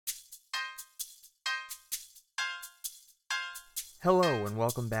Hello and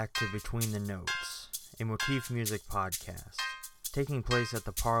welcome back to Between the Notes, a Motif music podcast, taking place at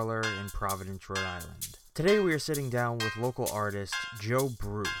the Parlor in Providence, Rhode Island. Today we are sitting down with local artist Joe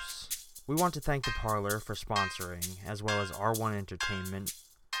Bruce. We want to thank the Parlor for sponsoring, as well as R1 Entertainment,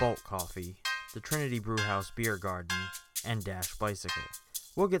 Bulk Coffee, the Trinity Brewhouse Beer Garden, and Dash Bicycle.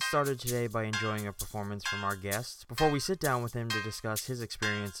 We'll get started today by enjoying a performance from our guest before we sit down with him to discuss his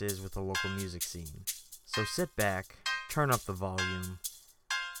experiences with the local music scene. So sit back, turn up the volume,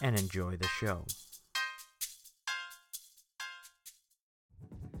 and enjoy the show.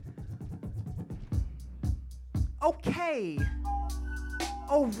 Okay.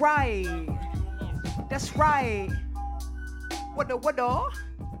 All right. That's right. What the?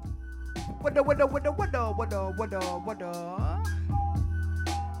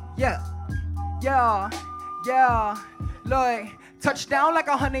 Yeah. Look. Touchdown like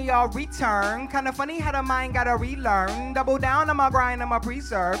a 100-yard return. Kinda funny how the mind gotta relearn. Double down on my grind, on my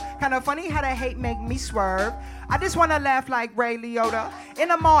preserve. Kinda funny how the hate make me swerve. I just wanna laugh like Ray Liotta.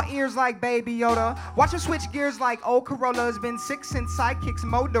 And I'm all ears like Baby Yoda. Watch her switch gears like old Corolla's. Been sick since sidekicks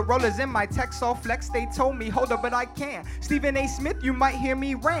mode. The rollers in my text all flex. They told me hold up, but I can't. Stephen A. Smith, you might hear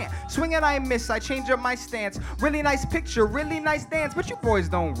me rant. Swing and I miss, I change up my stance. Really nice picture, really nice dance. But you boys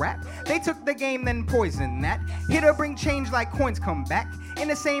don't rap. They took the game, then poisoned that. Here to bring change like coins come back. In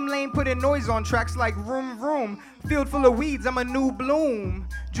the same lane, putting noise on tracks like vroom vroom. Field full of weeds, I'm a new bloom.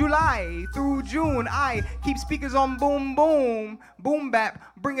 July through June, I keep speakers on boom boom. Boom bap,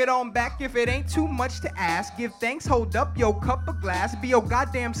 bring it on back if it ain't too much to ask. Give thanks, hold up your cup of glass. Be your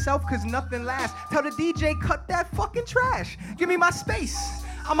goddamn self, cause nothing lasts. Tell the DJ, cut that fucking trash. Give me my space.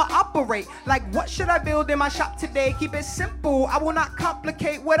 I'ma operate like what should I build in my shop today? Keep it simple, I will not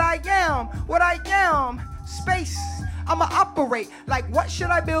complicate what I am. Space. I'ma operate like what should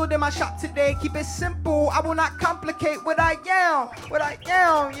I build in my shop today? Keep it simple, I will not complicate what I am,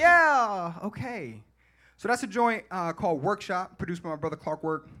 yeah. Okay. So that's a joint called Workshop, produced by my brother Clark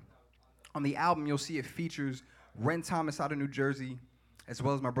Work. On the album, you'll see it features Ren Thomas out of New Jersey, as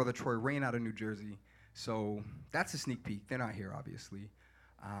well as my brother Troy Rain out of New Jersey. So that's a sneak peek. They're not here, obviously.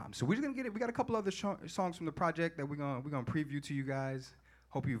 So we're just gonna get it. We got a couple other songs from the project that we're gonna preview to you guys.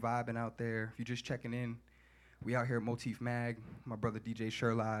 Hope you vibing out there. If you're just checking in, we out here at Motif Mag, my brother DJ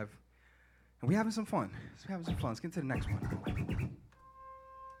Sure Live, and we having some fun. Let's get to the next one.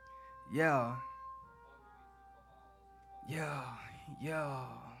 Yeah.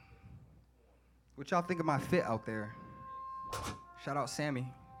 What y'all think of my fit out there? Shout out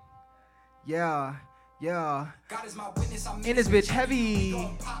Sammy. Yeah. In this bitch heavy.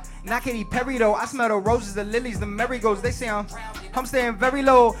 Not Katy Perry though. I smell the roses, the lilies, the marigolds. They say I'm staying very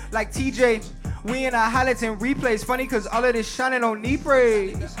low like TJ. We in our highlights and replays. Funny cause all of this shining don't need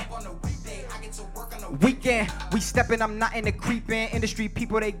praise. Weekend, we steppin', I'm not in the creepin'. Industry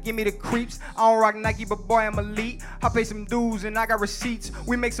people, they give me the creeps. I don't rock Nike, but boy, I'm elite. I pay some dues and I got receipts.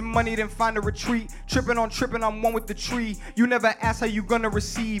 We make some money, then find a retreat. Trippin' on trippin', I'm one with the tree. You never ask how you gonna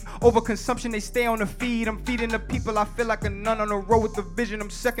receive. Overconsumption, they stay on the feed. I'm feeding the people, I feel like a nun on the road with the vision. I'm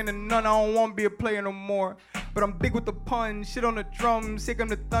second to none, I don't wanna be a player no more. But I'm big with the pun, shit on the drums, sick on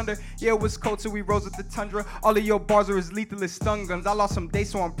the thunder. Yeah, it was cold till we rose with the tundra. All of your bars are as lethal as stun guns. I lost some days,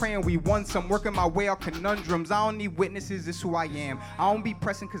 so I'm praying we won some. Working my way out conundrums. I don't need witnesses, it's who I am. I don't be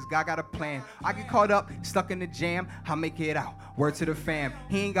pressing cause God got a plan. I get caught up, stuck in the jam, I'll make it out. Word to the fam.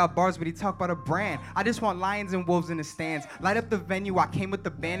 He ain't got bars, but he talk about a brand. I just want lions and wolves in the stands. Light up the venue, I came with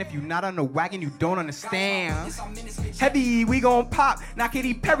the band. If you not on the wagon, you don't understand. Heavy, we gon' pop. Not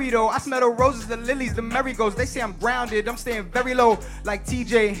Katy Perry though. I smell the roses, the lilies, the marigolds. They say I'm grounded, I'm staying very low like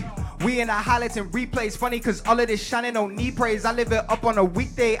TJ. We in our highlights and replays. Funny cause all of this shining don't need praise. I live it up on a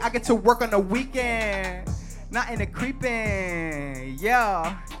weekday, I get to work on the weekend. Not in the creeping,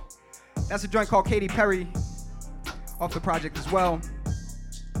 yeah. That's a joint called Katy Perry, off the project as well.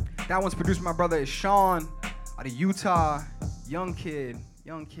 That one's produced by my brother is Sean, out of Utah. Young kid.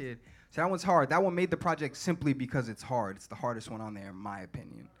 So that one's hard. That one made the project simply because it's hard. It's the hardest one on there, in my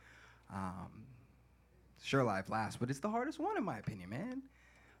opinion. Sure Live last, but it's the hardest one in my opinion, man.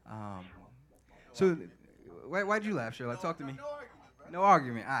 So why'd you laugh, Sure Live? Talk to me. No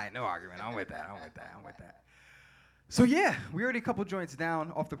argument. All right, no argument. I'm with that. So yeah, we already a couple joints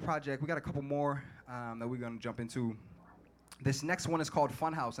down off the project. We got a couple more that we're gonna jump into. This next one is called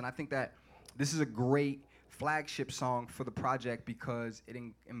Funhouse, and I think that this is a great flagship song for the project because it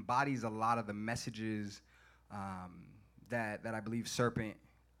embodies a lot of the messages that I believe Serpent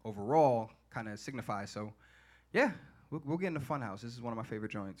overall kind of signifies. So yeah, we'll get into Funhouse. This is one of my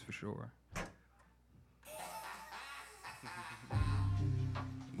favorite joints for sure.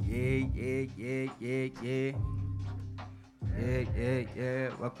 Yeah. Yeah.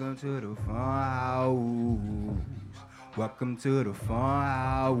 Welcome to the fun house. Welcome to the fun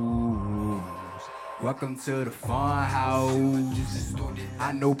house. Welcome to the fun house.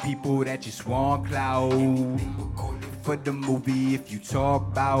 I know people that just want clout for the movie. If you talk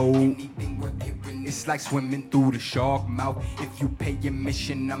about it's like swimming through the shark mouth. If you pay your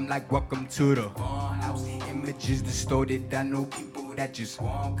mission, I'm like, welcome to the fun house. Images distorted. I know people that just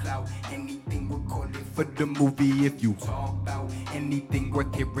want clout. Anything recorded for the movie. If you talk about anything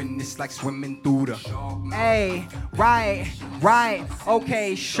worth hearing, it's like swimming through the shark mouth. Hey, right.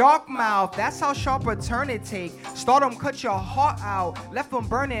 Okay, shark mouth. That's how sharp a turn it take. Stardom cut your heart out, left them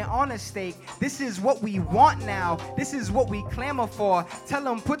burning on a stake. This is what we want now. This is what we clamor for. Tell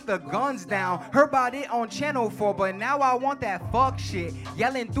them put the guns down. Heard about it on Channel 4, but now I want that fuck shit.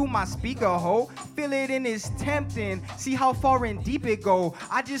 Yelling through my speaker hole. Feel it and it's tempting. See how far and deep it go.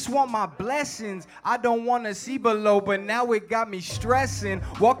 I just want my blessings. I don't want to see below, but now it got me stressing.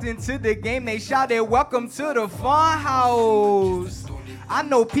 Walked into the game, they shouted, welcome to the fun house. I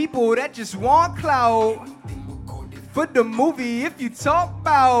know people that just want clout for the movie. If you talk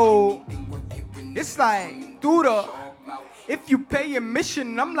about it's like through the if you pay your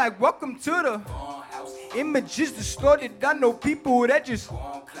mission, I'm like, welcome to the images distorted. I know people that just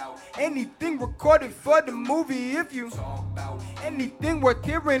anything recorded for the movie. If you anything worth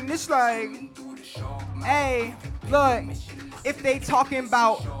hearing, it's like, hey, look. If they talking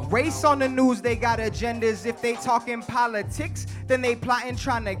about race on the news, they got agendas. If they talking politics, then they plotting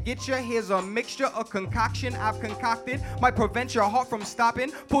trying to get you. Here's a mixture, a concoction I've concocted. Might prevent your heart from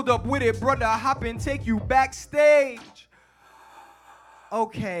stopping. Pulled up with it, brother, hop and take you backstage.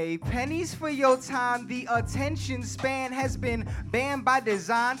 Okay, pennies for your time. The attention span has been banned by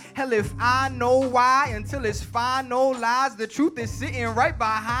design. Hell, if I know why, until it's finalized, the truth is sitting right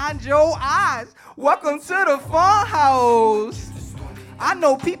behind your eyes. Welcome to the fun house. I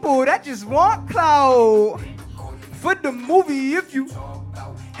know people that just want clout for the movie. If you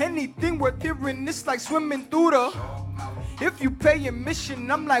anything worth hearing, it's like swimming through the. If you pay your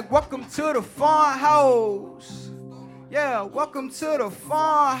mission, I'm like, welcome to the fun house. Yeah, welcome to the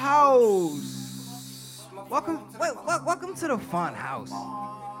fun house. Welcome to the fun house.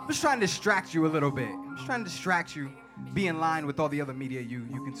 I'm just trying to distract you a little bit. I'm just trying to distract you. Be in line with all the other media you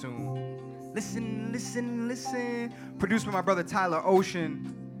consume. Listen. Produced by my brother Tyler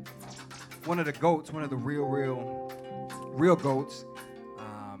Ocean. One of the goats, one of the real goats.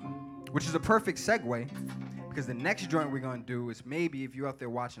 Which is a perfect segue. Because the next joint we're going to do is maybe, if you're out there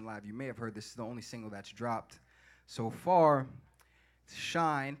watching live, you may have heard this is the only single that's dropped so far. It's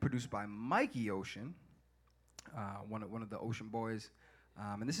Shine, produced by Mikey Ocean, one of the Ocean boys.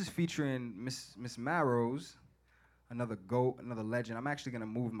 And this is featuring Miss Marrows, another GOAT, another legend. I'm actually going to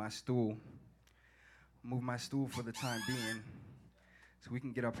move my stool for the time being so we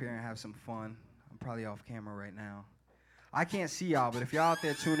can get up here and have some fun. I'm probably off camera right now. I can't see y'all, but if y'all out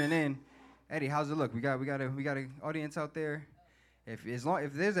there tuning in, Eddie, how's it look? We got an audience out there. If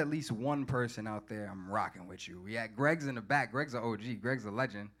there's at least one person out there, I'm rocking with you. We at Greg's in the back. Greg's an OG. Greg's a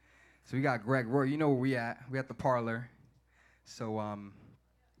legend. So we got Greg Roy. You know where we at? We at the Parlor. So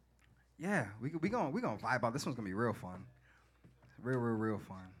yeah, we gonna vibe out. This one's gonna be real fun. Real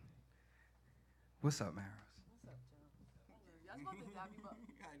fun. What's up, Maros? What's up, Joe? Y'all supposed to dab you up.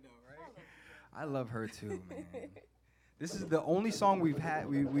 I know, right? I love her too, man. This is the only song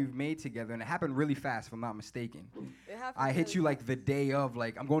we've made together, and it happened really fast, if I'm not mistaken. I hit you like the day of,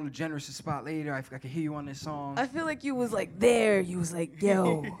 like, I'm going to Generous' spot later. I can hear you on this song. I feel like you was like there. You was like,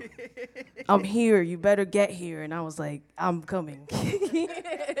 yo, I'm here. You better get here. And I was like, I'm coming.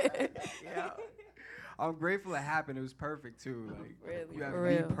 Yeah. I'm grateful it happened. It was perfect too. Like, Really, you have for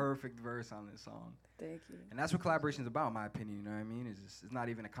the real. perfect verse on this song. Thank you. And that's what collaboration is about, in my opinion. You know what I mean? It's not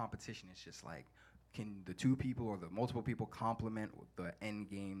even a competition. It's just like, can the two people or the multiple people complement the end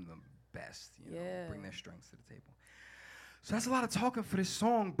game the best? You know, bring their strengths to the table. So that's a lot of talking for this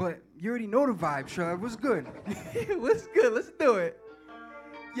song, but you already know the vibe, Trev. What's good? What's good? Let's do it.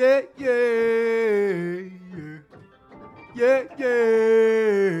 Yeah.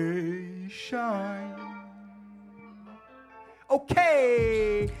 Shine.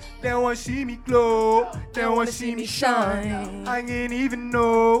 Okay, they wanna see me glow, they wanna see me shine. I ain't even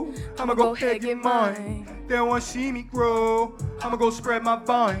know, I'ma go ahead and get mine. They wanna see me grow, I'ma go spread my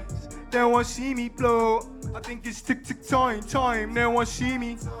vines. They wanna see me blow, I think it's tick time. They wanna see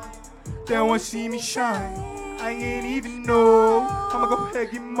me shine. I ain't even know, I'ma go ahead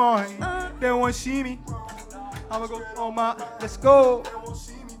and get mine. They wanna see me, I'ma go on my, let's go.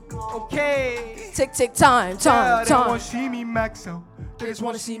 Okay. Tick, time. They wanna see me max out. They just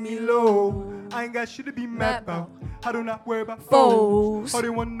wanna see me low. I ain't got shit to be mad about. I do not worry about foes. All they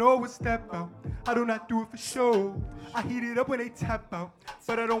wanna know what's that about. I do not do it for show. I heat it up when they tap out,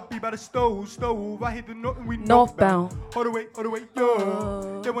 but I don't be by the stove. I hit the note and we Northbound. All the way,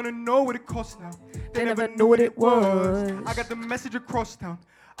 yo. They wanna know what it costs now. They never knew what it was. I got the message across town.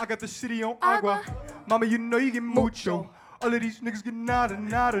 I got the city on agua. Mama, you know you get mucho. All of these niggas get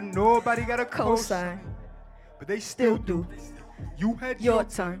nada. Nobody got a cosign, but they still do. You had Your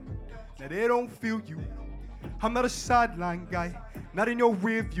time. Now they don't feel you. I'm not a sideline guy, not in your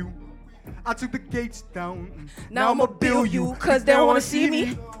rear view. I took the gates down. Now I'ma bill you, cause they don't wanna see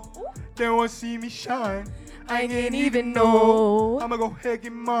me. They don't wanna see me shine. I ain't even know. I'ma go ahead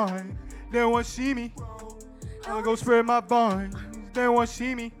get mine. They don't wanna see me. I'ma go spread my vines. They don't wanna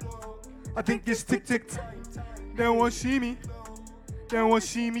see me. I think it's tick tick. They don't wanna see me. They don't wanna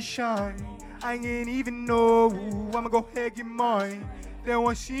see me shine. I ain't even know. I'ma go ahead get mine. They don't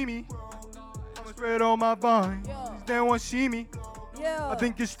wanna see me. I'ma spread all my vines. They don't wanna see me. Yeah. I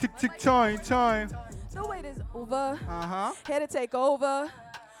think it's tick tick time. The wait is over. Uh-huh. Here to take over.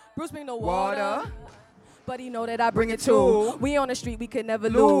 Bruce bring the water. Water. But he know that I bring it too. We on the street, we could never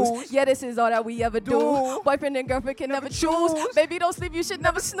lose. Yeah, this is all that we ever do. Boyfriend and girlfriend can never choose. Baby, don't sleep, you should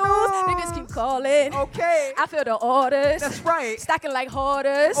never snooze. They just keep calling. Okay. I feel the orders. That's right. Stacking like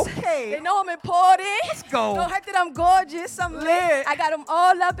hoarders. Okay. They know I'm important. Let's go. Don't hurt that I'm gorgeous. I'm lit. Lit. I got them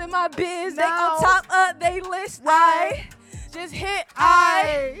all up in my biz. They Now. on top of they list. Right. I just hit.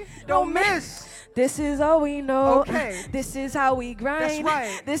 I don't miss. This is all we know. Okay. This is how we grind. That's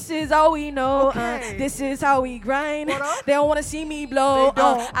right. This is all we know. Okay. This is how we grind. What up? They don't wanna see me blow. They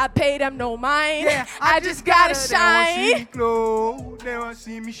don't. I pay them no mind. Yeah, I just gotta They wanna see me shine. glow. They wanna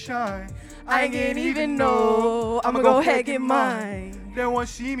see me shine. I ain't even know. I'ma go ahead get mine. They wanna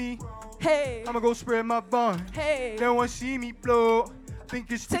see me. Hey, I'ma go spread my bun. hey. They wanna see me blow. Think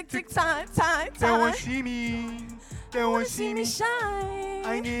it's Tick tick time, time, They wanna time. see me. They Wanna wanna see me shine.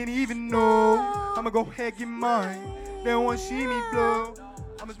 I ain't even know. I'ma go ahead get mine. They wanna see me blow.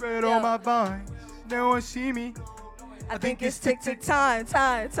 I'ma spread all my vines. They wanna see me. I think it's tick tick time,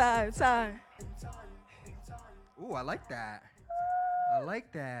 time, time, time. Ooh, I like that. I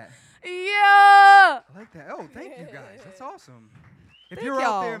like that. Yeah. I like that. Oh, thank you guys. That's awesome. If Thank you're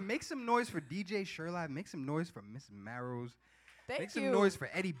out there, y'all. make some noise for DJ Sherlock. Make some noise for Miss Marrows. Make Thank some you. noise for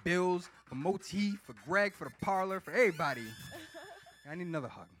Eddie Bills, for Motif, for Greg, for the Parlor, for everybody. I need another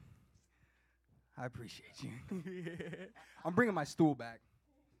hug. I appreciate you. I'm bringing my stool back.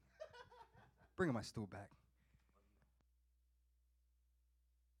 Bringing my stool back.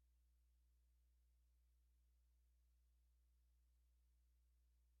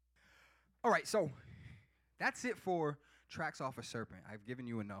 All right, so that's it for Tracks Off a Serpent. I've given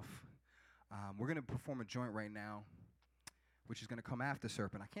you enough. We're going to perform a joint right now, which is going to come after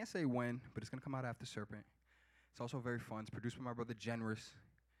Serpent. I can't say when, but it's going to come out after Serpent. It's also very fun. It's produced by my brother Generous,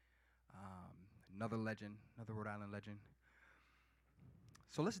 another legend, another Rhode Island legend.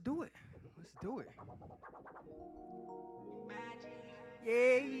 So let's do it. Let's do it.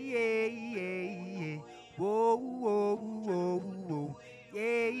 Yeah, yeah, yeah, yeah. Whoa, whoa, whoa, whoa.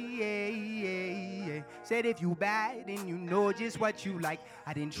 Yeah, yeah, yeah, yeah. Said if you bad and you know just what you like.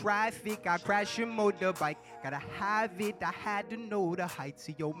 I didn't traffic, I crashed your motorbike. Gotta have it, I had to know the heights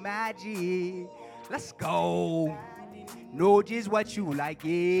of your magic. Let's go. Know just what you like,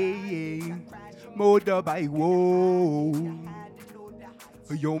 yeah, yeah. Motorbike, whoa.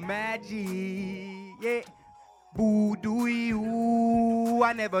 Your magic, yeah. Voodoo you,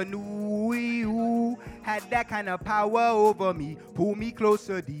 I never knew you had that kind of power over me. Pull me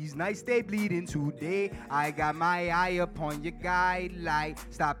closer, these nights they bleeding today. I got my eye upon your guideline.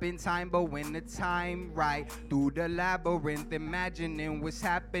 Stop in time, but when the time right. Through the labyrinth, imagining what's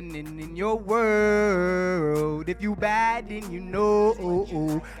happening in your world. If you bad, then you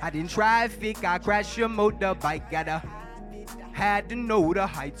know. I didn't traffic, I crashed your motorbike. Had to know the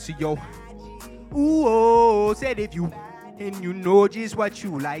heights of your. Ooh, oh, said if you and you know just what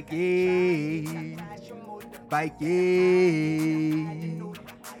you like, yeah, like yeah,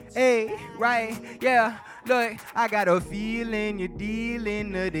 hey, right, yeah. Look, I got a feeling you're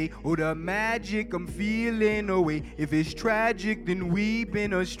dealing today. Oh, the magic I'm feeling away. If it's tragic, then we've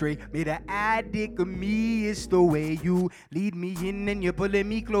been astray. May the addict of me is the way you lead me in and you're pulling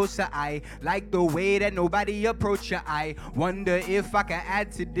me closer. I like the way that nobody approach you. I wonder if I can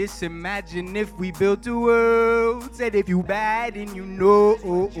add to this. Imagine if we built a world. Said if you bad and you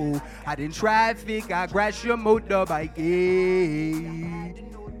know. I didn't traffic, I crashed your motorbike. Yeah.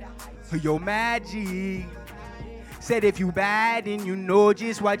 Your magic. Said if you bad and you know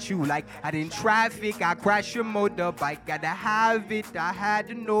just what you like. I didn't traffic, I crashed your motorbike. Gotta have it, I had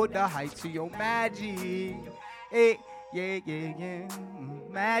to know the heights of your magic. Hey, yeah,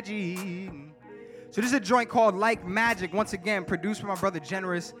 magic. So this is a joint called Like Magic, once again, produced by my brother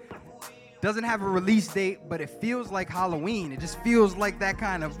Generous. Doesn't have a release date, but it feels like Halloween. It just feels like that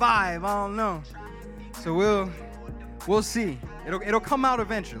kind of vibe, I don't know. So we'll see. It'll come out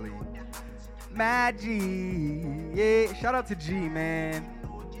eventually. Magic, yeah, shout out to G, man.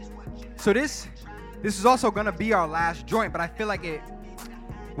 So this is also gonna be our last joint, but I feel like it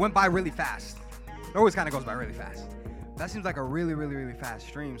went by really fast. It always kind of goes by really fast. That seems like a really, really, really fast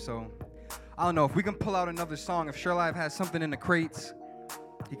stream, so I don't know if we can pull out another song. If Sure Live has something in the crates,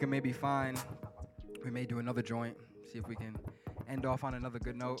 he can maybe find. We may do another joint. See if we can end off on another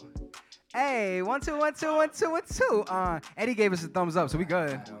good note. Hey, 1 2 1 2 1 2 1 2. Eddie gave us a thumbs up, so we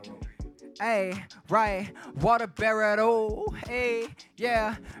good. Hey, right, water barrel. Hey,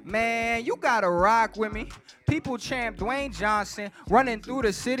 yeah, man, you gotta rock with me. People champ Dwayne Johnson, running through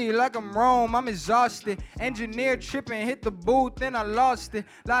the city like I'm Rome. I'm exhausted. Engineer tripping, hit the booth, then I lost it.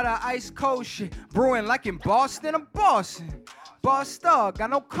 Lot of ice cold shit, brewing like in Boston. I'm bossing. Bossed up, got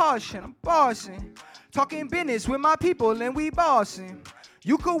no caution. I'm bossing. Talking business with my people and we bossing.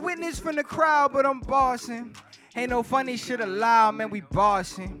 You could witness from the crowd, but I'm bossing. Ain't no funny shit allowed, man, we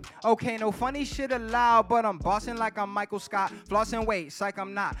bossing. Okay, no funny shit allowed, but I'm bossing like I'm Michael Scott. Flossing weights like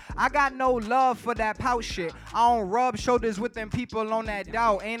I'm not. I got no love for that pout shit. I don't rub shoulders with them people on that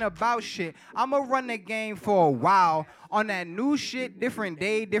doubt. Ain't about shit. I'ma run the game for a while. On that new shit, different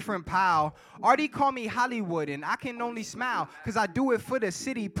day, different pile. Artie call me Hollywood and I can only smile. Cause I do it for the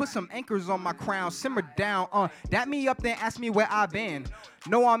city. Put some anchors on my crown. Simmer down, dap me up then ask me where I been.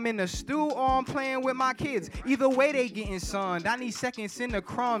 Know I'm in the stew or I'm playing with my kids. Either way they getting sunned. I need seconds in the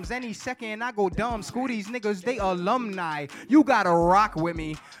crumbs. Any second I go dumb. School these niggas, they alumni. You gotta rock with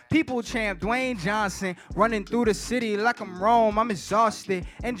me. People champ Dwayne Johnson. Running through the city like I'm Rome. I'm exhausted.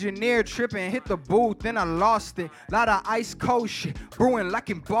 Engineer tripping, hit the booth, then I lost it. Lot of ice cold shit. Brewing like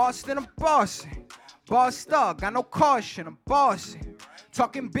in Boston, I'm bossing. Bossed up, got no caution, I'm bossing.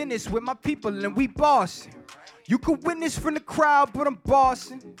 Talking business with my people and we bossing. You could witness from the crowd, but I'm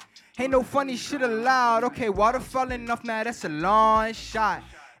bossing. Ain't no funny shit allowed. Okay, water fell enough, now that's a long shot.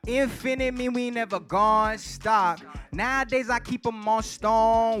 Infinite mean we never gone stop. Nowadays I keep them on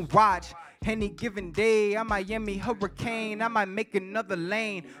stone watch. Any given day, I'm Miami Hurricane. I might make another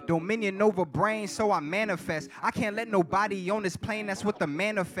lane. Dominion over brain, so I manifest. I can't let nobody on this plane, that's what the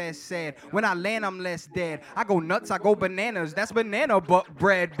manifest said. When I land, I'm less dead. I go nuts, I go bananas. That's banana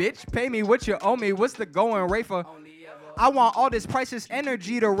bread, bitch. Pay me what you owe me. What's the going rate for? I want all this priceless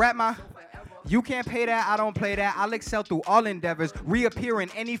energy to wrap my... You can't pay that, I don't play that. I'll excel through all endeavors. Reappear in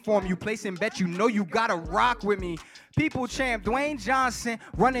any form you place and bet you know you gotta rock with me. People champ Dwayne Johnson.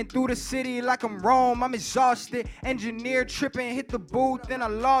 Running through the city like I'm Rome. I'm exhausted. Engineer tripping, hit the booth, then I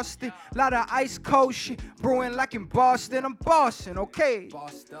lost it. Lot of ice cold shit. Brewing like in Boston. I'm bossing, okay.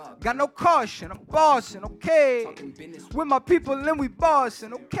 Got no caution, I'm bossing, okay. With my people and we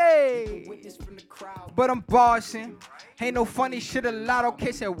bossing, okay. But I'm bossing. Ain't no funny shit allowed,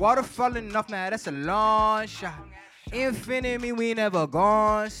 okay. Said water fell enough, now that's a long shot. Infinite me, we never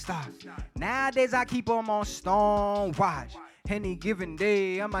gonna stop. Nowadays I keep them on stone watch. Any given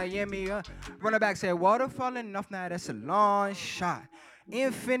day, I'm Miami. Runner back said water fall enough, now that's a long shot.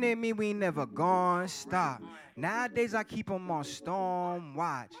 Infinite me, we never gonna stop. Nowadays I keep them on stone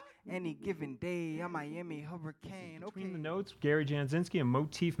watch. Any given day, I'm Miami Hurricane. Okay. Between the Notes, Gary Janzinski and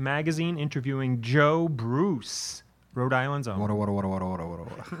Motif Magazine interviewing Joe Bruce, Rhode Island's own. Water.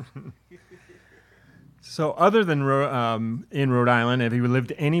 So other than in Rhode Island, have you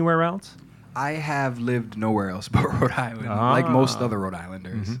lived anywhere else? I have lived nowhere else but Rhode Island, like most other Rhode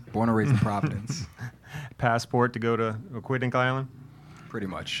Islanders. Mm-hmm. Born and raised in Providence. Passport to go to Aquidneck Island? Pretty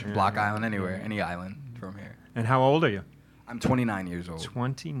much. Yeah. Block Island, anywhere, any island from here. And how old are you? I'm 29 years old.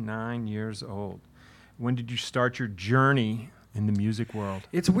 29 years old. When did you start your journey in the music world?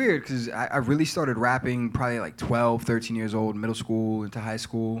 It's weird because I really started rapping probably like 12, 13 years old, middle school into high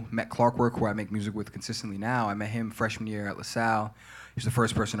school. Met Clarkwork, who I make music with consistently now. I met him freshman year at LaSalle. He was the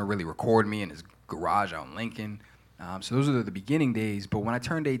first person to really record me in his garage out in Lincoln. So those are the beginning days. But when I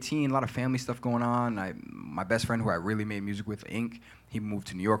turned 18, a lot of family stuff going on. My best friend who I really made music with, Ink, he moved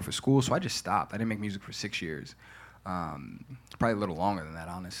to New York for school, so I just stopped. I didn't make music for 6 years. Probably a little longer than that,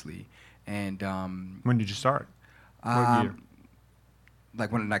 honestly. And when did you start? What year?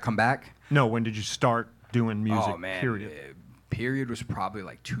 Like when did I come back? No, when did you start doing music? Oh man, period. Period was probably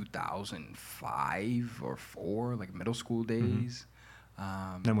like 2005 or 4, like middle school days.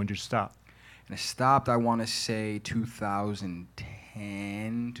 Then when did you stop? And I stopped, I want to say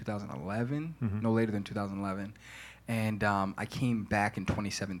 2010, 2011, no later than 2011. And I came back in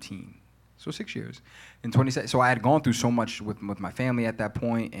 2017. So 6 years. In 20, so I had gone through so much with my family at that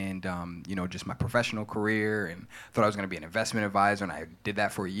point, and you know, just my professional career, and thought I was going to be an investment advisor, and I did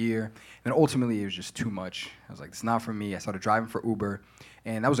that for a year. And ultimately, it was just too much. I was like, it's not for me. I started driving for Uber,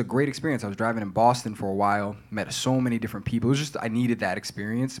 and that was a great experience. I was driving in Boston for a while, met so many different people. It was just, I needed that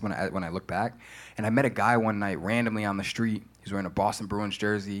experience when I look back. And I met a guy one night randomly on the street. He was wearing a Boston Bruins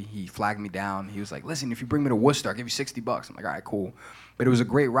jersey. He flagged me down. He was like, listen, if you bring me to Worcester, I'll give you $60. I'm like, all right, cool. But it was a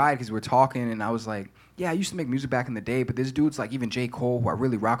great ride because we were talking, and I was like, yeah, I used to make music back in the day, but there's dudes like even J. Cole, who I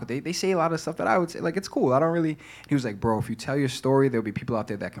really rock with, they say a lot of stuff that I would say, like, it's cool. I don't really... He was like, bro, if you tell your story, there'll be people out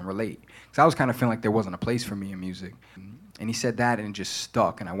there that can relate. Because I was kind of feeling like there wasn't a place for me in music. And he said that, and it just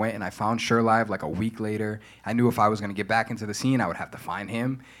stuck. And I went and I found Sure Live like a week later. I knew if I was going to get back into the scene, I would have to find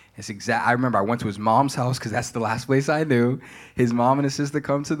him. I remember I went to his mom's house because that's the last place I knew. His mom and his sister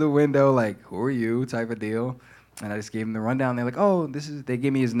come to the window like, who are you, type of deal. And I just gave him the rundown. They're like, oh, they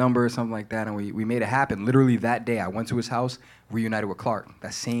gave me his number or something like that, and we made it happen. Literally that day, I went to his house, reunited with Clark.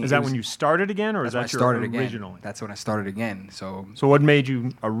 Is that when you started again, or is that your original? That's when I started again. So what made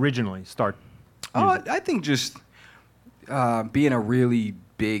you originally start music? I think just being a really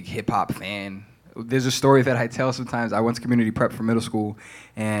big hip-hop fan. There's a story that I tell sometimes. I went to community prep for middle school,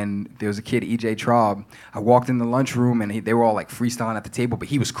 and there was a kid, E.J. Traub. I walked in the lunchroom, and they were all like freestyling at the table, but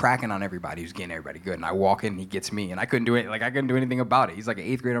he was cracking on everybody. He was getting everybody good. And I walk in, and he gets me, and I couldn't do it. Like, I couldn't do anything about it. He's like an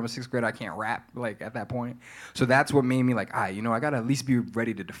 8th grader, I'm a 6th grader. I can't rap like at that point. So that's what made me like, I gotta at least be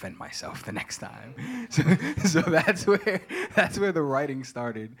ready to defend myself the next time. So that's where the writing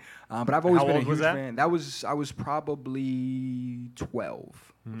started. But I've always been a huge fan. I was probably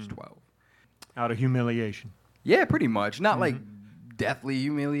 12. I was 12. Out of humiliation. Yeah, pretty much. Not like deathly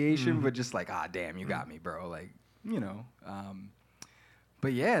humiliation, but just like, damn, you got me, bro. Like, you know.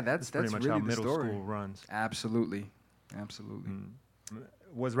 But yeah, that's pretty much really how the middle story. school runs. Absolutely.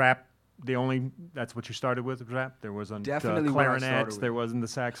 Was rap the only? That's what you started with, rap? There wasn't Definitely what I started clarinets. with. There wasn't the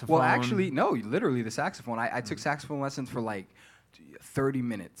saxophone. Well, actually, no. Literally, the saxophone. I took saxophone lessons for like 30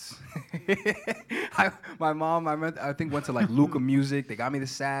 minutes. My mom, I think, went to like Luca Music. They got me the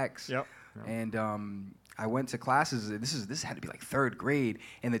sax. Yep. And I went to classes. This had to be like 3rd grade,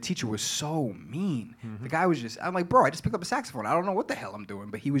 and the teacher was so mean. The guy was just, I'm like, bro, I just picked up a saxophone. I don't know what the hell I'm doing,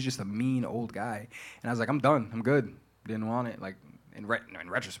 but he was just a mean old guy. And I was like, I'm done. I'm good. Didn't want it. Like in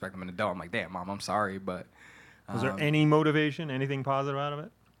retrospect, I'm an adult. I'm like, damn, mom, I'm sorry, but. Was there any motivation, anything positive out of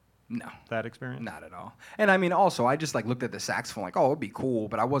it? No. That experience? Not at all. And I mean, also, I just like looked at the saxophone like, oh, it'd be cool,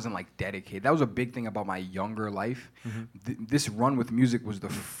 but I wasn't like dedicated. That was a big thing about my younger life. This run with music was the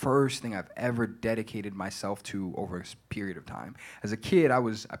first thing I've ever dedicated myself to over a period of time. As a kid, I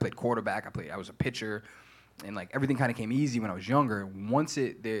played quarterback. I was a pitcher, and like everything kind of came easy when I was younger. Once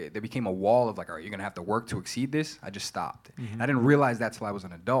there became a wall of like, all right, you're gonna have to work to exceed this. I just stopped. I didn't realize that till I was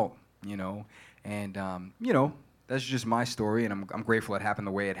an adult, you know, and you know. That's just my story, and I'm grateful it happened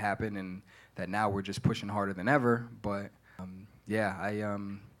the way it happened, and that now we're just pushing harder than ever. But yeah, I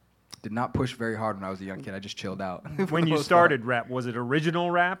did not push very hard when I was a young kid. I just chilled out. When you started rap, was it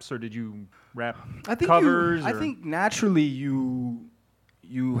original raps, or did you rap covers? I think naturally you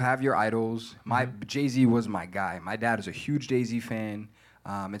have your idols. Jay-Z was my guy. My dad is a huge Jay-Z fan.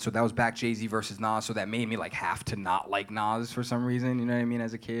 And so that was back Jay-Z versus Nas, so that made me like have to not like Nas for some reason, you know what I mean,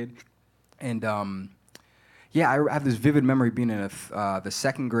 as a kid. And yeah, I have this vivid memory being in the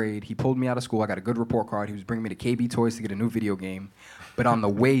 2nd grade. He pulled me out of school. I got a good report card. He was bringing me to KB Toys to get a new video game. But on the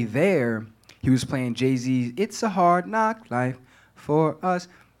way there, he was playing Jay-Z's It's a Hard Knock Life for Us.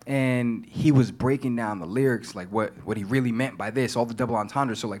 And he was breaking down the lyrics, like what he really meant by this, all the double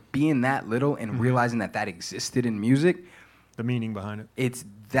entendres. So like being that little and realizing that existed in music. The meaning behind it.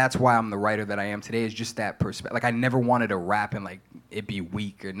 That's why I'm the writer that I am today, is just that perspective. Like I never wanted to rap and like it be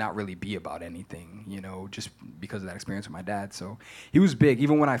weak or not really be about anything, you know, just because of that experience with my dad. So he was big.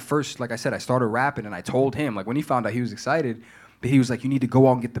 Even when I first, like I said, I started rapping, and I told him, like when he found out, he was excited, but he was like, you need to go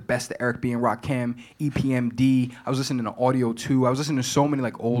out and get the best of Eric B. and Rakim, EPMD. I was listening to Audio 2. I was listening to so many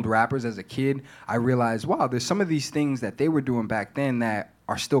like old rappers as a kid. I realized, wow, there's some of these things that they were doing back then that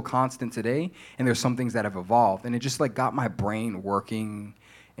are still constant today, and there's some things that have evolved. And it just like got my brain working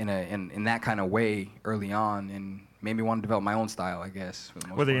in that kind of way early on, and made me want to develop my own style, I guess.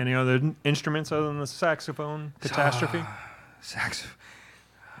 Were there any other instruments other than the saxophone, Catastrophe? Saxophone?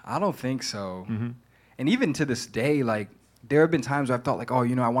 I don't think so. And even to this day, like, there have been times where I've thought, like, oh,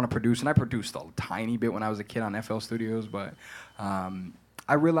 you know, I want to produce. And I produced a tiny bit when I was a kid on FL Studios, but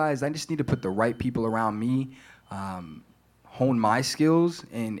I realized I just need to put the right people around me, hone my skills,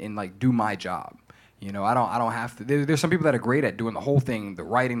 and like, do my job. You know, I don't have to. There's some people that are great at doing the whole thing, the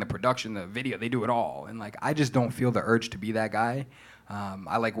writing, the production, the video. They do it all, and like I just don't feel the urge to be that guy.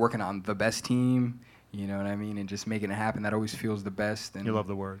 I like working on the best team, you know what I mean, and just making it happen. That always feels the best. And You love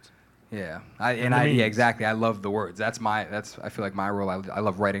the words. yeah, memes. exactly. I love the words. I feel like my role. I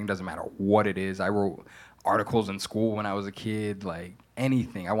love writing. Doesn't matter what it is. I wrote articles in school when I was a kid, like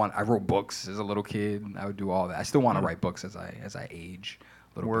anything. I wrote books as a little kid. I would do all that. I still want to write books as I age.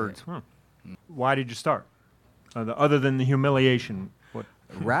 A little Words. bit. Huh. Why did you start? Other than the humiliation, what?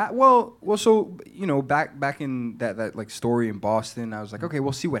 Rap. Well. So back in that like story in Boston, I was like, okay,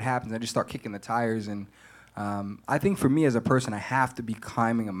 we'll see what happens. I just start kicking the tires, and I think for me as a person, I have to be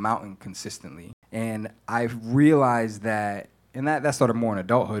climbing a mountain consistently, and I've realized that, and that started more in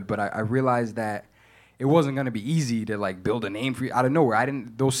adulthood, but I realized that it wasn't going to be easy to like build a name for you out of nowhere.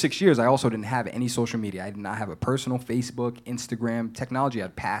 Those 6 years, I also didn't have any social media. I did not have a personal Facebook, Instagram. Technology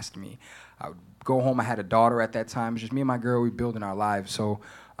had passed me. I would go home. I had a daughter at that time. It was just me and my girl. We were building our lives. So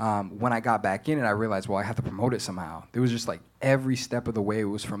when I got back in it, I realized, well, I have to promote it somehow. It was just like every step of the way it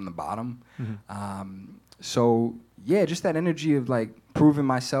was from the bottom. Mm-hmm. So yeah, just that energy of like proving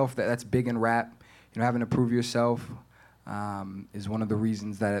myself, that's big in rap. Having to prove yourself. Is one of the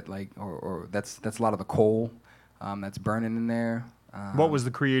reasons that it like, or that's a lot of the coal that's burning in there. What was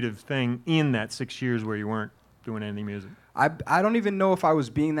the creative thing in that 6 years where you weren't doing any music? I don't even know if I was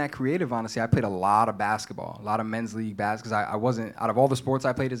being that creative, honestly. I played a lot of basketball, a lot of men's league basketball, because I wasn't, out of all the sports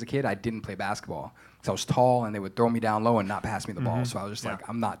I played as a kid, I didn't play basketball. Because I was tall, and they would throw me down low and not pass me the ball. So I was just like,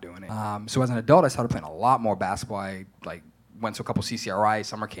 I'm not doing it. So as an adult, I started playing a lot more basketball. I like went to a couple CCRI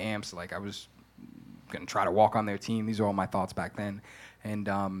summer camps. Like I was going to try to walk on their team. These are all my thoughts back then. And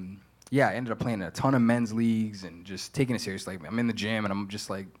yeah, I ended up playing a ton of men's leagues and just taking it seriously. Like, I'm in the gym, and I'm just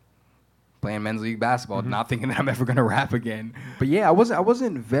like, playing men's league basketball, not thinking that I'm ever gonna rap again. But yeah, I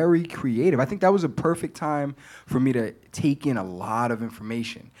wasn't very creative. I think that was a perfect time for me to take in a lot of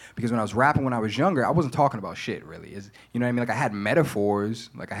information, because when I was rapping when I was younger, I wasn't talking about shit really. You know what I mean? Like I had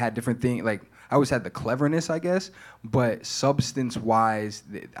metaphors, like I had different things, like I always had the cleverness, I guess, but substance-wise,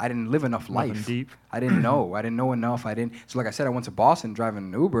 I didn't live enough life. Nothing deep. I didn't know enough. So like I said, I went to Boston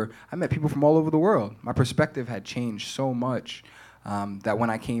driving an Uber. I met people from all over the world. My perspective had changed so much. That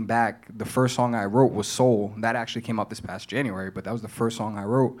when I came back, the first song I wrote was Soul. That actually came out this past January, but that was the first song I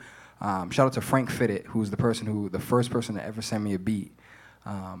wrote. Shout out to Frank Fitted, who's the first person to ever send me a beat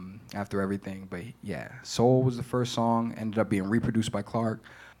after everything. But yeah, Soul was the first song, ended up being reproduced by Clark.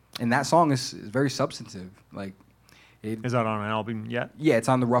 And that song is very substantive. Like, Is that on an album yet? Yeah, it's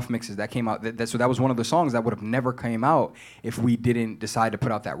on the Rough Mixes. That came out. So that was one of the songs that would have never came out if we didn't decide to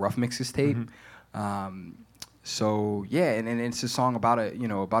put out that Rough Mixes tape. So yeah, and it's a song about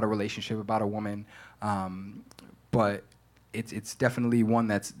a relationship, about a woman, but it's definitely one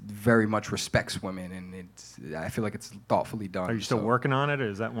that's very much respects women, and I feel like it's thoughtfully done. Are you still working on it, or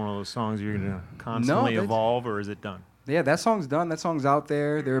is that one of those songs you're gonna constantly evolve, or is it done? Yeah, that song's done. That song's out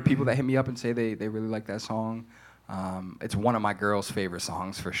there. There are people that hit me up and say they really like that song. It's one of my girl's favorite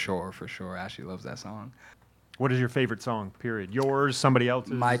songs for sure. Ashley loves that song. What is your favorite song, period? Yours, somebody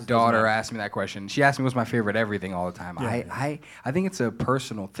else's? My daughter asked me that question. She asked me what's my favorite everything all the time. Yeah. I think it's a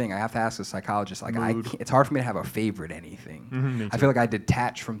personal thing. I have to ask a psychologist. Like it's hard for me to have a favorite anything. I feel like I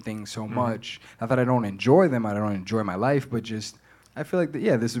detach from things so much. Not that I don't enjoy them. I don't enjoy my life, but just I feel like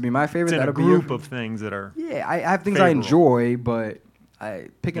this would be my favorite. It's in a group of things that are I have things favorable. I enjoy, but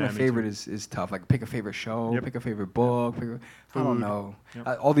picking a favorite is tough. Like pick a favorite show, pick a favorite book. I don't know.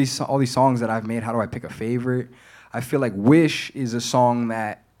 All these songs that I've made. How do I pick a favorite? I feel like Wish is a song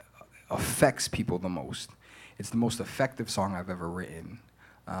that affects people the most. It's the most effective song I've ever written,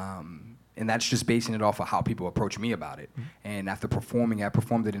 and that's just basing it off of how people approach me about it. And after performing, I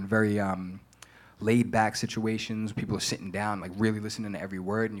performed it in very laid-back situations. People are sitting down, like really listening to every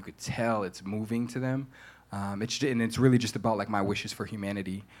word, and you could tell it's moving to them. It's really just about like my wishes for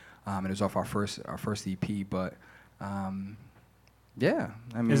humanity, and it was off our first EP. But yeah,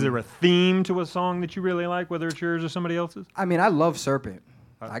 I mean, is there a theme to a song that you really like, whether it's yours or somebody else's? I mean, I love Serpent.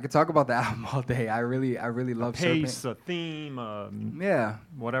 I could talk about the album all day. I really love Serpent. A pace, a theme, yeah,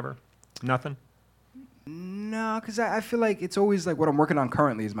 whatever. Nothing. No, because I feel like it's always like what I'm working on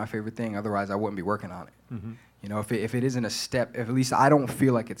currently is my favorite thing. Otherwise, I wouldn't be working on it. You know, if it isn't a step, if at least I don't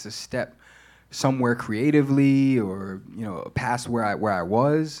feel like it's a step somewhere creatively or past where I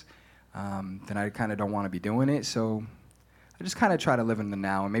was, then I kind of don't want to be doing it. So I just kind of try to live in the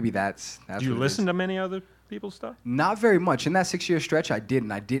now, and maybe that's. Do you listen to many other people's stuff? Not very much. In that 6-year stretch, I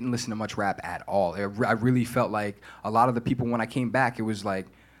didn't. I didn't listen to much rap at all. I really felt like a lot of the people when I came back, it was like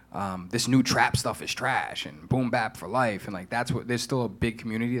this new trap stuff is trash and boom bap for life, and like there's still a big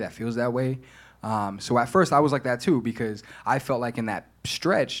community that feels that way. So at first I was like that too, because I felt like in that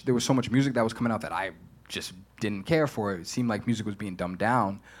stretch there was so much music that was coming out that I just didn't care for it. It seemed like music was being dumbed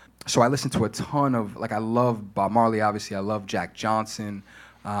down. So I listened to a ton of, like, I love Bob Marley, obviously. I love Jack Johnson.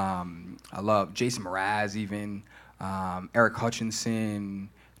 I love Jason Mraz even, Eric Hutchinson,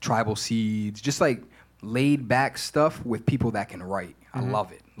 Tribal Seeds, just like laid back stuff with people that can write. I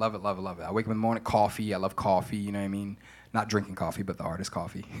love it. Love it, love it, love it. I wake up in the morning, coffee. I love coffee, you know what I mean? Not drinking coffee, but the artist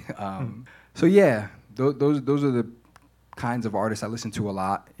coffee. So yeah, those are the kinds of artists I listen to a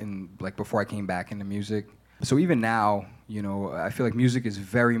lot like before I came back into music. So even now, you know, I feel like music is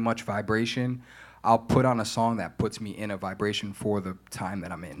very much vibration. I'll put on a song that puts me in a vibration for the time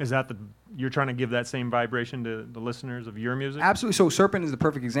that I'm in. Is that you're trying to give that same vibration to the listeners of your music? Absolutely. So Serpent is the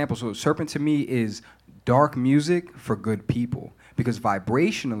perfect example. So Serpent to me is dark music for good people, because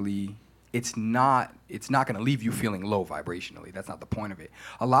vibrationally, it's not going to leave you feeling low vibrationally. That's not the point of it.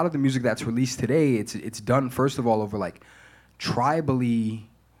 A lot of the music that's released today, it's done first of all over like tribally,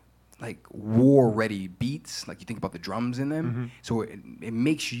 like war-ready beats, like you think about the drums in them. So it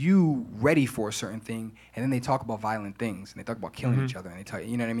makes you ready for a certain thing, and then they talk about violent things, and they talk about killing each other, and they tell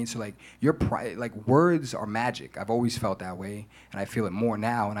you know what I mean? So like like words are magic. I've always felt that way, and I feel it more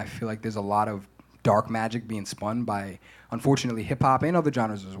now, and I feel like there's a lot of dark magic being spun by, unfortunately, hip-hop and other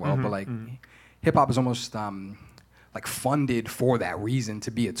genres as well, but like hip-hop is almost like funded for that reason,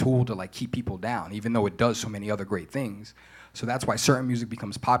 to be a tool to like keep people down, even though it does so many other great things. So that's why certain music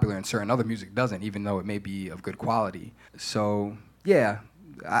becomes popular and certain other music doesn't, even though it may be of good quality. So yeah,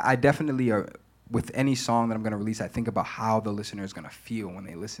 I definitely with any song that I'm going to release, I think about how the listener is going to feel when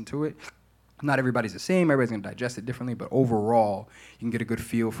they listen to it. Not everybody's the same, everybody's going to digest it differently, but overall, you can get a good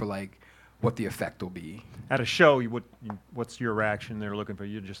feel for like what the effect will be. At a show, what's your reaction they're looking for?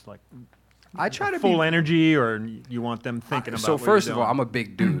 You're just like I try to full energy, or you want them thinking about so what first you're of all, doing? I'm a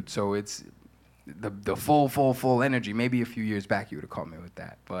big dude, so it's the full energy. Maybe a few years back you would have caught me with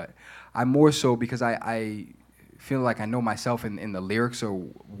that, but I'm more so because I feel like I know myself in the lyrics, or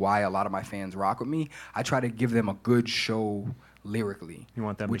why a lot of my fans rock with me. I try to give them a good show lyrically. You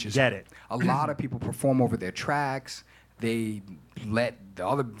want them which to is get it. A lot of people perform over their tracks. They let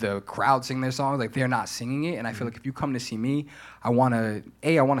the crowd sing their songs, like they're not singing it. And I feel like if you come to see me, I want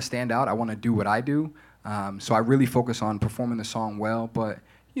to stand out. I want to do what I do. So I really focus on performing the song well. But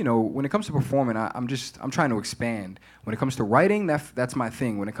you know, when it comes to performing, I'm trying to expand. When it comes to writing, that's my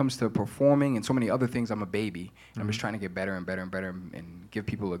thing. When it comes to performing and so many other things, I'm a baby. I'm just trying to get better and better and better, and give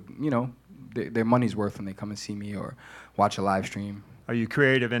people their money's worth when they come and see me or watch a live stream. Are you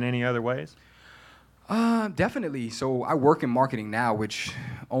creative in any other ways? Definitely. So I work in marketing now, which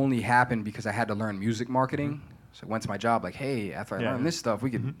only happened because I had to learn music marketing. So I went to my job like, hey, after I learn this stuff,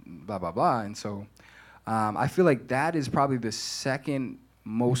 we could blah, blah, blah. And so I feel like that is probably the second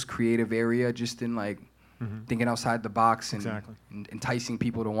most creative area, just in like thinking outside the box and, and enticing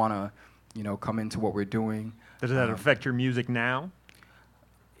people to want to, come into what we're doing. Does that affect your music now?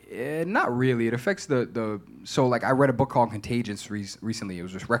 Not really. It affects so like I read a book called Contagious recently. It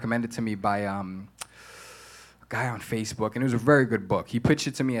was just recommended to me by a guy on Facebook, and it was a very good book. He pitched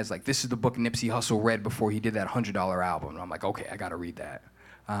it to me as like, this is the book Nipsey Hussle read before he did that $100 album. And I'm like, okay, I got to read that.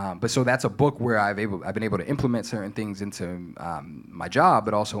 But so that's a book where I've been able to implement certain things into my job,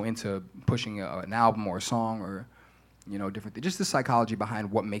 but also into pushing an album or a song or different things. Just the psychology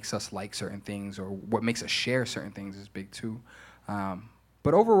behind what makes us like certain things or what makes us share certain things is big too.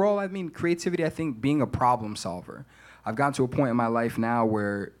 But overall, I mean, creativity, I think being a problem solver. I've gotten to a point in my life now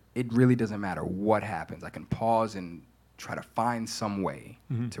where it really doesn't matter what happens. I can pause and try to find some way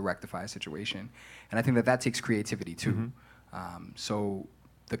to rectify a situation. And I think that takes creativity too. So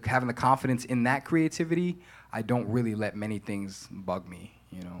having the confidence in that creativity, I don't really let many things bug me,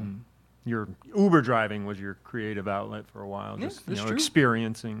 Your Uber driving was your creative outlet for a while, just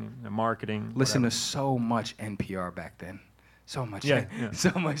experiencing the marketing. Listen to so much NPR back then. So much,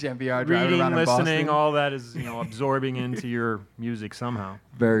 so much NPR. Reading, around listening, all that is absorbing into your music somehow.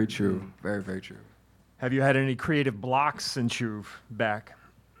 Very true. Very, very true. Have you had any creative blocks since you've back?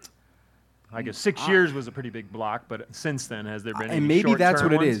 I guess 6 years was a pretty big block, but since then, has there been any and maybe that's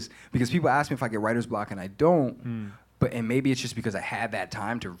what ones? It is, because people ask me if I get writer's block, and I don't. And maybe it's just because I had that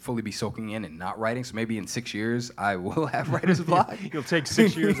time to fully be soaking in and not writing. So maybe in 6 years I will have writer's block. You'll take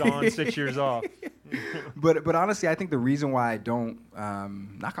 6 years on, 6 years off. But honestly, I think the reason why I don't,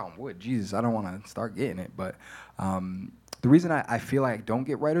 knock on wood, Jesus, I don't want to start getting it, but the reason I feel like I don't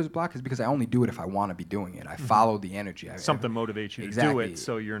get writer's block is because I only do it if I want to be doing it. I follow the energy. Something motivates you to do it,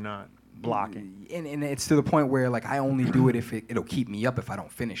 so you're not blocking. And it's to the point where like I only do it if it'll keep me up if I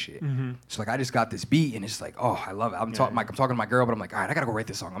don't finish it. So like I just got this beat and it's like, oh, I love it. I'm talking to my girl, but I'm like, all right, I gotta go write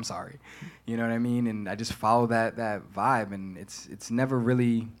this song. I'm sorry, you know what I mean? And I just follow that vibe, and it's never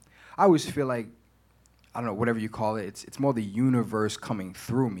really. I always feel like I don't know, whatever you call it. It's more the universe coming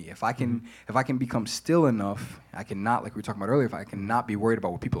through me. If I can become still enough, I cannot, like we were talking about earlier, if I cannot be worried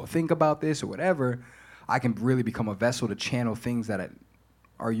about what people think about this or whatever, I can really become a vessel to channel things that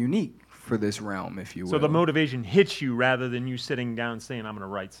are unique for this realm, if you will. So the motivation hits you rather than you sitting down saying, I'm going to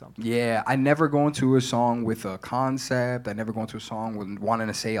write something. Yeah, I never go into a song with a concept. I never go into a song with wanting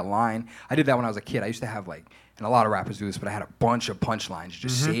to say a line. I did that when I was a kid. I used to have and a lot of rappers do this, but I had a bunch of punchlines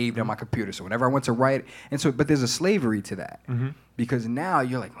just saved on my computer. So whenever I went to write, but there's a slavery to that. Because now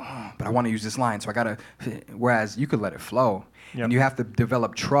you're like, oh, but I want to use this line, so I got to, whereas you could let it flow. Yep. And you have to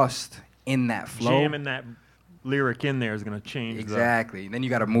develop trust in that flow. Jamming that lyric in there is going to change. Exactly. Then you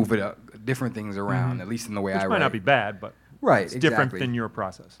got to move it up, different things around, at least in the way I write. Which might not be bad, but it's different than your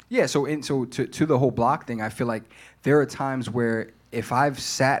process. Yeah, so to the whole block thing, I feel like there are times where if I've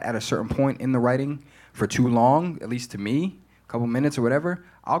sat at a certain point in the writing for too long, at least to me, a couple minutes or whatever,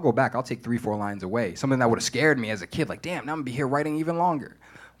 I'll go back. I'll take 3-4 lines away. Something that would have scared me as a kid, like, damn, now I'm going to be here writing even longer.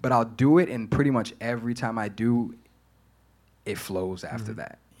 But I'll do it, and pretty much every time I do, it flows after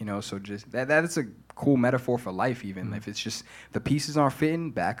that. You know, so just that's a cool metaphor for life even. If it's just the pieces aren't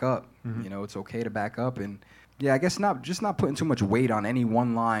fitting, back up. You know, it's okay to back up. And yeah, I guess not putting too much weight on any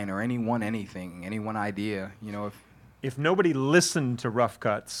one line or any one idea. You know, if nobody listened to Rough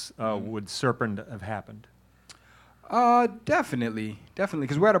Cuts, would Serpent have happened? Definitely,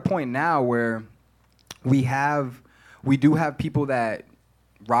 because we're at a point now where we do have people that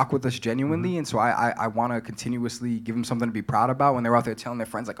rock with us genuinely, and so I want to continuously give them something to be proud about when they're out there telling their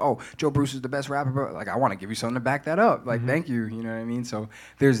friends, like, oh, Joe Bruce is the best rapper, bro. Like, I want to give you something to back that up. Like, thank you, you know what I mean? So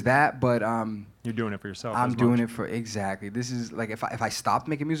there's that, but you're doing it for yourself. I'm doing it for, exactly. This is, like, if I stopped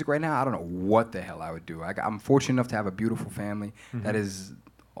making music right now, I don't know what the hell I would do. I'm fortunate enough to have a beautiful family. That is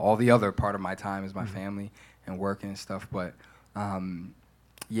all the other part of my time is my family and working and stuff, but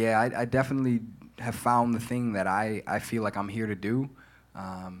yeah, I definitely have found the thing that I feel like I'm here to do.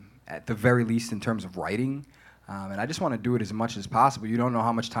 At the very least in terms of writing, and I just want to do it as much as possible. You don't know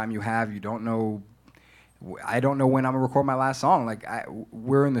how much time you have. You don't know. I don't know when I'm gonna record my last song. Like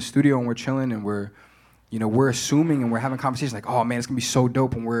we're in the studio and we're chilling and we're assuming and we're having conversations like, oh man, it's gonna be so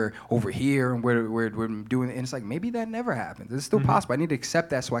dope when we're over here and we're doing it. And it's like maybe that never happens. It's still possible. I need to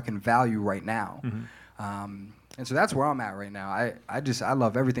accept that so I can value right now. And so that's where I'm at right now. I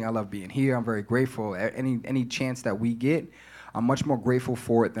love everything. I love being here. I'm very grateful. Any chance that we get, I'm much more grateful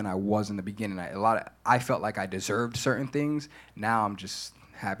for it than I was in the beginning. I felt like I deserved certain things. Now I'm just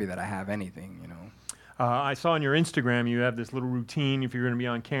happy that I have anything, you know. I saw on your Instagram you have this little routine. If you're going to be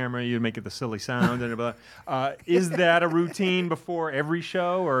on camera, you make it the silly sound. Is that a routine before every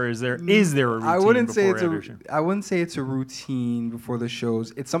show, or is there a routine I wouldn't say it's a routine before the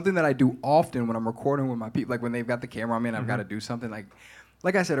shows. It's something that I do often when I'm recording with my people. Like when they've got the camera on me and I've got to do something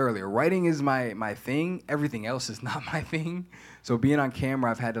like I said earlier, writing is my thing. Everything else is not my thing. So being on camera,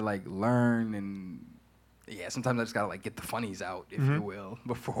 I've had to learn and sometimes I just gotta get the funnies out, if you will,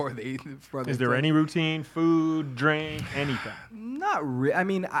 before they. Is there any routine? Food, drink, anything? Not really. I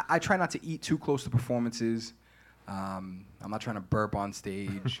mean, I try not to eat too close to performances. I'm not trying to burp on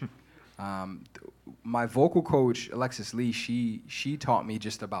stage. My vocal coach, Alexis Lee, she taught me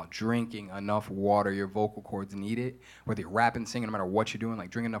just about drinking enough water. Your vocal cords need it. Whether you're rapping, singing, no matter what you're doing,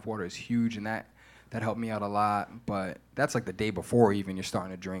 drinking enough water is huge, and that helped me out a lot. But that's the day before even you're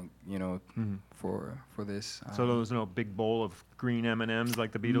starting to drink, for this. So there was no big bowl of green M&Ms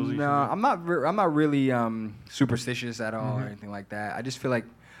like the Beatles used to do? No, I'm not really superstitious at all or anything like that. I just feel like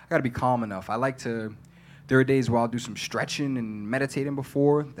I got to be calm enough. I like to. There are days where I'll do some stretching and meditating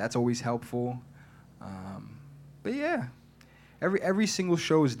before. That's always helpful. But yeah, every single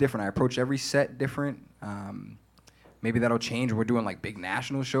show is different. I approach every set different. Maybe that'll change when we're doing big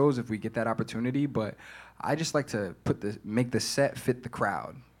national shows if we get that opportunity. But I just like to make the set fit the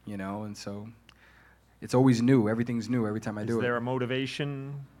crowd, and so it's always new. Everything's new every time I do it. Is there a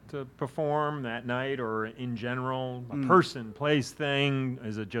motivation to perform that night, or in general, a person, place, thing?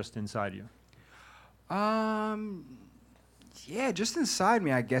 Is it just inside you? Yeah, just inside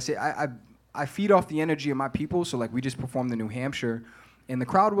me, I guess. I feed off the energy of my people. So we just performed in New Hampshire, and the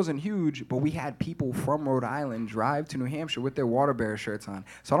crowd wasn't huge, but we had people from Rhode Island drive to New Hampshire with their Water Bear shirts on.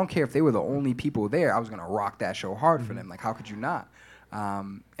 So I don't care if they were the only people there. I was gonna rock that show hard for them. How could you not?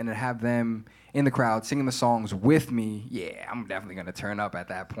 And to have them in the crowd singing the songs with me, yeah, I'm definitely gonna turn up at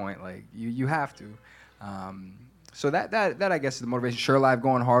that point. You have to. So that I guess is the motivation. Sure Live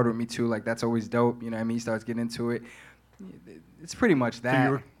going hard with me too. That's always dope. You know what I mean? He starts getting into it. It's pretty much that.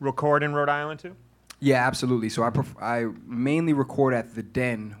 Do you record in Rhode Island too? Yeah, absolutely. So I mainly record at The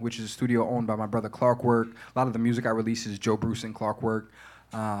Den, which is a studio owned by my brother Clark Work. A lot of the music I release is Joe Bruce and Clark Work.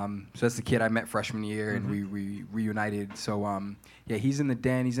 So that's the kid I met freshman year, and we reunited. So yeah, he's in the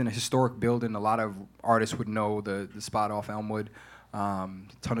den. He's in a historic building. A lot of artists would know the spot off Elmwood.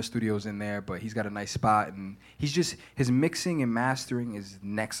 Ton of studios in there, but he's got a nice spot, and his mixing and mastering is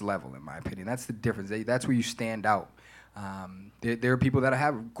next level in my opinion. That's the difference. That's where you stand out. There are people that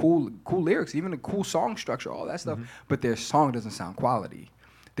have cool lyrics, even a cool song structure, all that stuff, but their song doesn't sound quality.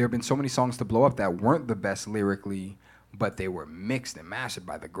 There have been so many songs to blow up that weren't the best lyrically, but they were mixed and mastered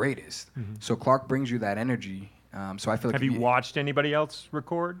by the greatest. So Clark brings you that energy. So I feel like have you watched anybody else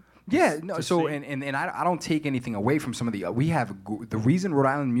record? Yeah, no. So and I don't take anything away from some of the. We have the reason Rhode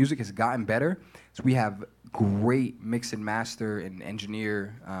Island music has gotten better is we have great mix and master and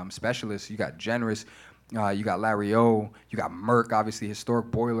engineer specialists. You got Generous, you got Larry O, you got Merck, obviously Historic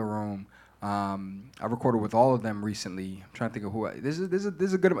Boiler Room. I recorded with all of them recently. I'm trying to think of who. This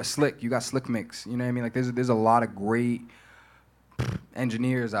is a good one. Slick. You got Slick Mix. You know what I mean? Like there's a lot of great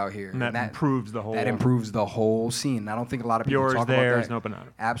engineers out here, and that improves the whole. That improves the whole scene. I don't think a lot of people Yours talk there about that. is no banana.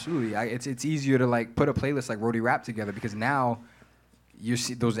 Absolutely, it's easier to like put a playlist like Roadie Rap together because now you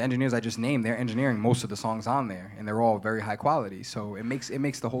see those engineers I just named. They're engineering most of the songs on there, and they're all very high quality. So it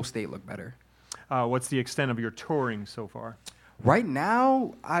makes the whole state look better. What's the extent of your touring so far? Right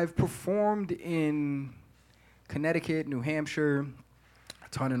now, I've performed in Connecticut, New Hampshire, a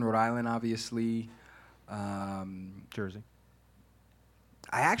ton in Rhode Island, obviously. Jersey.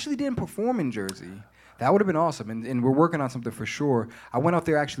 I actually didn't perform in Jersey. That would have been awesome, and we're working on something for sure. I went out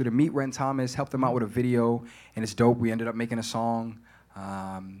there actually to meet Ren Thomas, help them out with a video, and it's dope. We ended up making a song.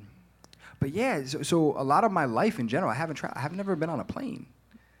 But yeah, so a lot of my life in general, I've never been on a plane.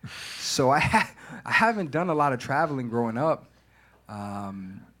 So I haven't done a lot of traveling growing up.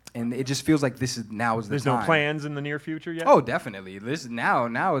 And it just feels like this is the time. There's no plans in the near future yet? Oh, definitely.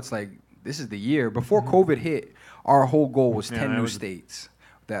 Now it's like this is the year. Before COVID hit, our whole goal was 10 new states.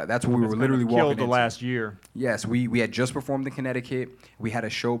 That's what we were literally walking into. Killed the last year. Yes, we had just performed in Connecticut. We had a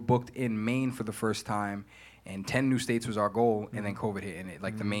show booked in Maine for the first time, and 10 new states was our goal. And then COVID hit,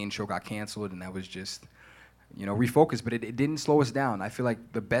 and the Maine show got canceled, and that was just, refocused. But it didn't slow us down. I feel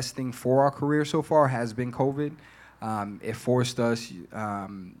like the best thing for our career so far has been COVID. It forced us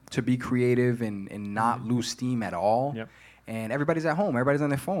to be creative and not lose steam at all. Yep. And everybody's at home. Everybody's on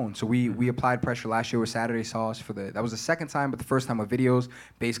their phone. So we applied pressure last year with Saturday Sauce that was the second time, but the first time with videos.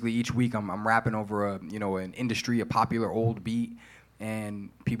 Basically, each week I'm rapping over a popular old beat, and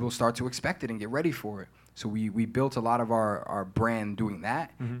people start to expect it and get ready for it. So we built a lot of our brand doing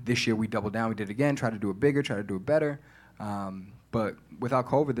that. This year we doubled down. We did it again, tried to do it bigger, tried to do it better. But without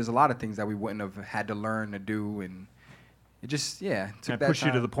COVID, there's a lot of things that we wouldn't have had to learn to do, and it just took that time. Pushed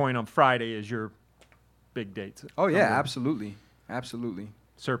you to the point on Friday is your big dates. Oh yeah, absolutely.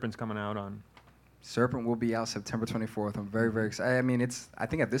 Serpent's coming out on. Serpent will be out September 24th. I'm very, very excited. I mean, I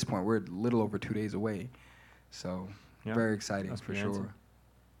think at this point we're a little over 2 days away, so very exciting for sure.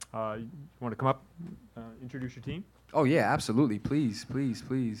 You want to come up, introduce your team? Oh yeah, absolutely. Please.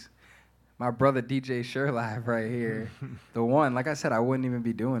 My brother DJ Sherlive right here, the one. Like I said, I wouldn't even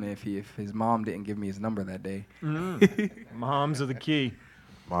be doing it if his mom didn't give me his number that day. Moms are the key.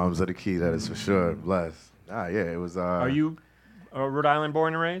 Moms are the key. That is for sure. Blessed. It was. Are you Rhode Island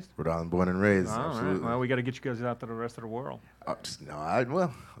born and raised? Rhode Island born and raised. Absolutely. Right. Well, we got to get you guys out to the rest of the world.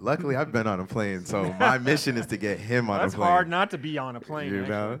 Luckily I've been on a plane, so my mission is to get him on a plane. That's hard not to be on a plane. You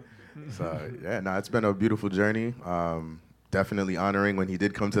know. So it's been a beautiful journey. Definitely honoring when he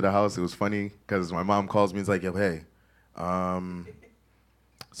did come to the house. It was funny because my mom calls me and is like, yo, hey,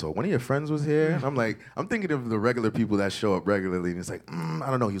 so one of your friends was here? And I'm thinking of the regular people that show up regularly. And it's like, I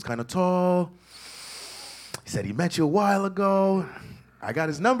don't know, he was kind of tall. He said he met you a while ago. I got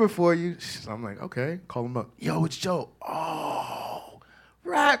his number for you. So I'm like, okay, call him up. Yo, it's Joe. Oh,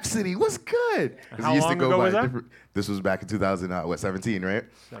 Rhapsody, what's good? How long ago was that? This was back in 2017, right?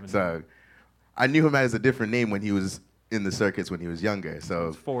 17. So I knew him as a different name when he was in the circuits when he was younger. So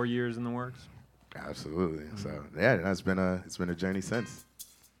it's 4 years in the works. Absolutely. So it's been a journey since.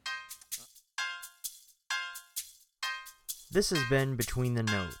 This has been Between the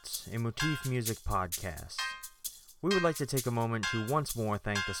Notes, a Motif Music podcast. We would like to take a moment to once more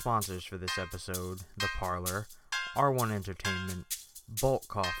thank the sponsors for this episode: The Parlor, R1 Entertainment, Bolt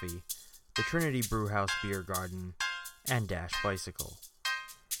Coffee, the Trinity Brewhouse Beer Garden, and Dash Bicycle.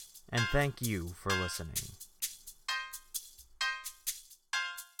 And thank you for listening.